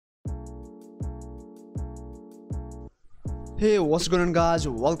Hey, what's going on guys,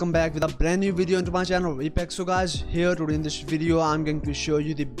 welcome back with a brand new video into my channel RiPEX. So guys, here today in this video I'm going to show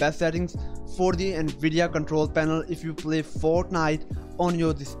you the best settings for the NVIDIA control panel if you play Fortnite on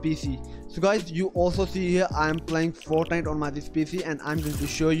your this PC. So guys, you also see here I am playing Fortnite on my this PC, and I'm going to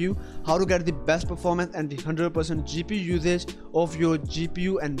show you how to get the best performance and the 100% GPU usage of your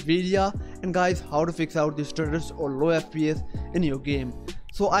GPU NVIDIA, and guys how to fix out the stutters or low FPS in your game.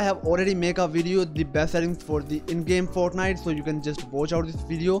 So I have already made a video the best settings for the in-game Fortnite, so you can just watch out this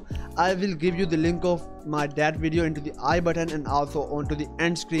video. I will give you the link of that video into the I button and also onto the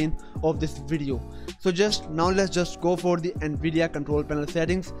end screen of this video. So let's just go for the NVIDIA control panel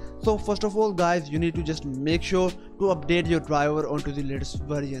settings. So first of all guys, you need to just make sure to update your driver onto the latest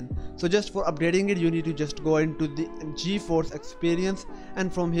version. So just for updating it, you need to just go into the GeForce experience,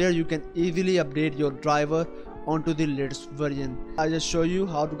 and from here you can easily update your driver onto the latest version. I just show you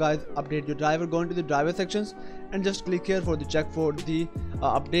how to guys update your driver. Go into the driver sections and just click here for the check for the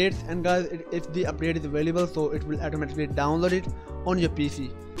updates, and guys if the update is available, so it will automatically download it on your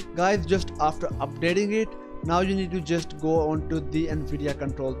PC. Guys, just after updating it, now you need to just go onto the NVIDIA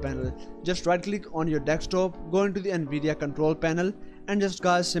control panel. Just right click on your desktop, go into the NVIDIA control panel, and just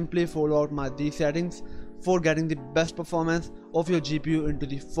guys simply follow out these settings for getting the best performance of your GPU into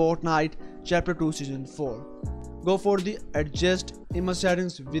the Fortnite Chapter 2 Season 4. Go for the adjust image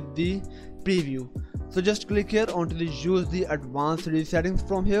settings with the preview. So just click here onto the use the advanced 3D settings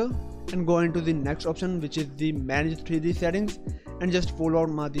from here, and go into the next option which is the manage 3D settings, and just follow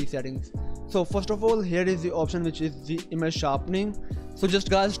out these settings. So first of all, here is the option which is the image sharpening. So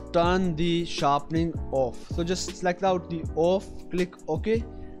just guys turn the sharpening off. So just select out the off, click OK.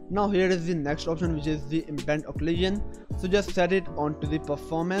 Now here is the next option which is the ambient occlusion. So just set it onto the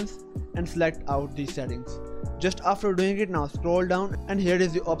performance and select out the settings. Just after doing it, now scroll down, and here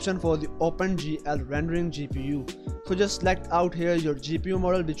is the option for the OpenGL rendering GPU. So just select out here your GPU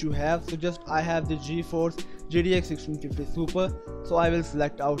model which you have. So just I have the GeForce GTX 1650 Super, so I will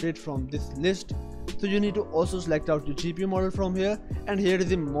select out it from this list. So you need to also select out your GPU model from here, and here is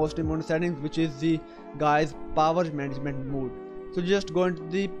the most important settings which is the guys power management mode. So just go into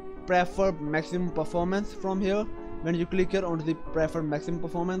the prefer maximum performance from here. When you click here onto the prefer maximum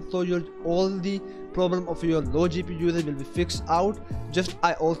performance, so all the problem of your low GPU usage will be fixed out. Just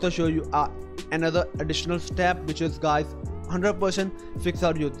I also show you another additional step which is guys 100% fix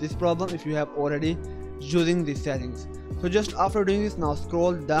out this problem if you have already using these settings. So just after doing this, now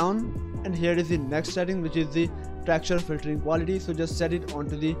scroll down, and here is the next setting which is the texture filtering quality. So just set it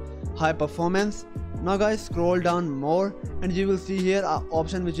onto the high performance. Now guys scroll down more, and you will see here an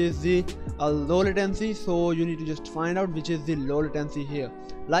option which is the low latency. So you need to just find out which is the low latency here.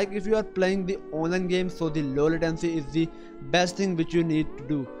 Like if you are playing the online game, so the low latency is the best thing which you need to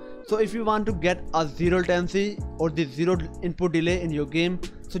do. So if you want to get a zero latency or the zero input delay in your game,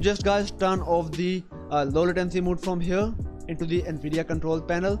 so just guys turn off the low latency mode from here into the NVIDIA control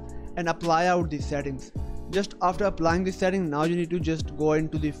panel and apply out these settings. Just after applying this setting, now you need to just go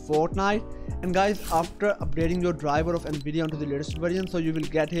into the Fortnite, and guys after updating your driver of NVIDIA onto the latest version, so you will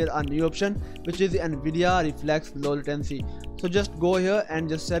get here a new option which is the NVIDIA Reflex Low Latency. So just go here and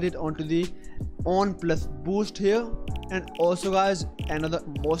just set it onto the on plus boost here. And also guys, another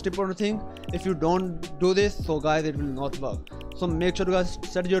most important thing, if you don't do this, so guys it will not work. So make sure to guys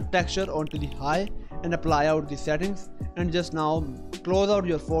set your texture onto the high and apply out the settings, and just now close out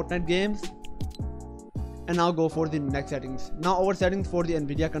your Fortnite games. And now go for the next settings. Now our settings for the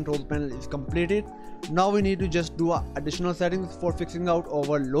NVIDIA control panel is completed. Now we need to just do additional settings for fixing out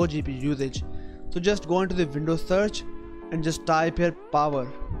our low GPU usage. So just go into the Windows search and just type here power.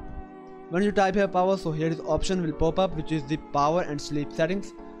 When you type here power, so here is option will pop up which is the power and sleep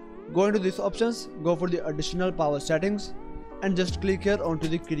settings. Go into these options, go for the additional power settings, and just click here onto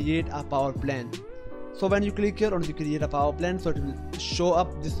the create a power plan. So when you click here on the create a power plan, so it will show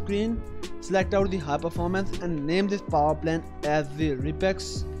up the screen. Select out the high performance and name this power plan as the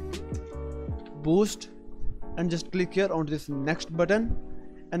RiPEX boost, and just click here on this next button,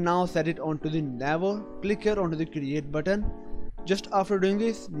 and now set it onto the never. Click here onto the create button. Just after doing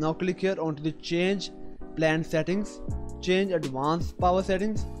this, now click here onto the change plan settings, change advanced power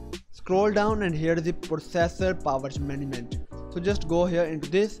settings. Scroll down, and here is the processor power management. So just go here into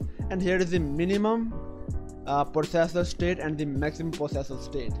this, and here is the minimum processor state and the maximum processor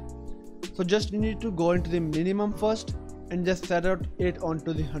state. So just you need to go into the minimum first and just set it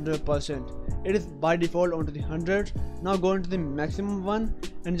onto the 100%. It is by default onto the 100. Now go into the maximum one,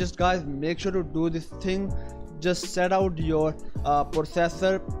 and just guys make sure to do this thing. Just set out your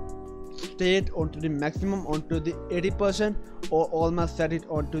processor state onto the maximum, onto the 80%, or almost set it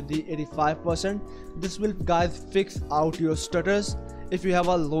onto the 85%. This will guys fix out your stutters. If you have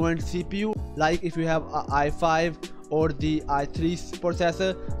a low-end CPU, like if you have a i5 or the i3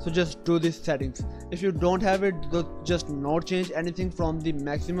 processor, so just do these settings. If you don't have it, just not change anything from the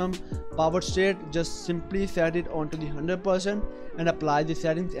maximum power state, just simply set it onto the 100% and apply the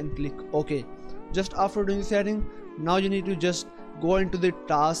settings and click OK. Just after doing the setting, now you need to just go into the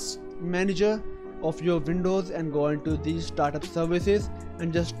task manager of your Windows and go into the startup services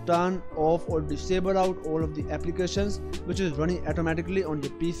and just turn off or disable out all of the applications which is running automatically on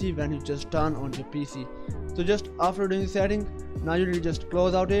your PC when you just turn on your PC. So just after doing the setting, now you need to just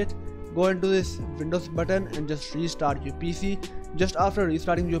close out it, go into this Windows button and just restart your PC. Just after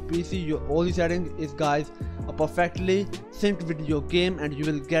restarting your PC, your all the settings is guys perfectly synced with your game and you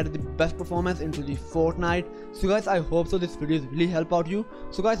will get the best performance into the Fortnite. So guys, I hope so this video really help out you.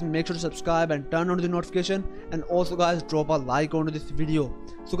 So guys, make sure to subscribe and turn on the notification, and also guys drop a like onto this video.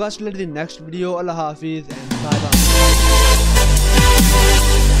 So guys, till the next video, Allah Hafiz and bye bye.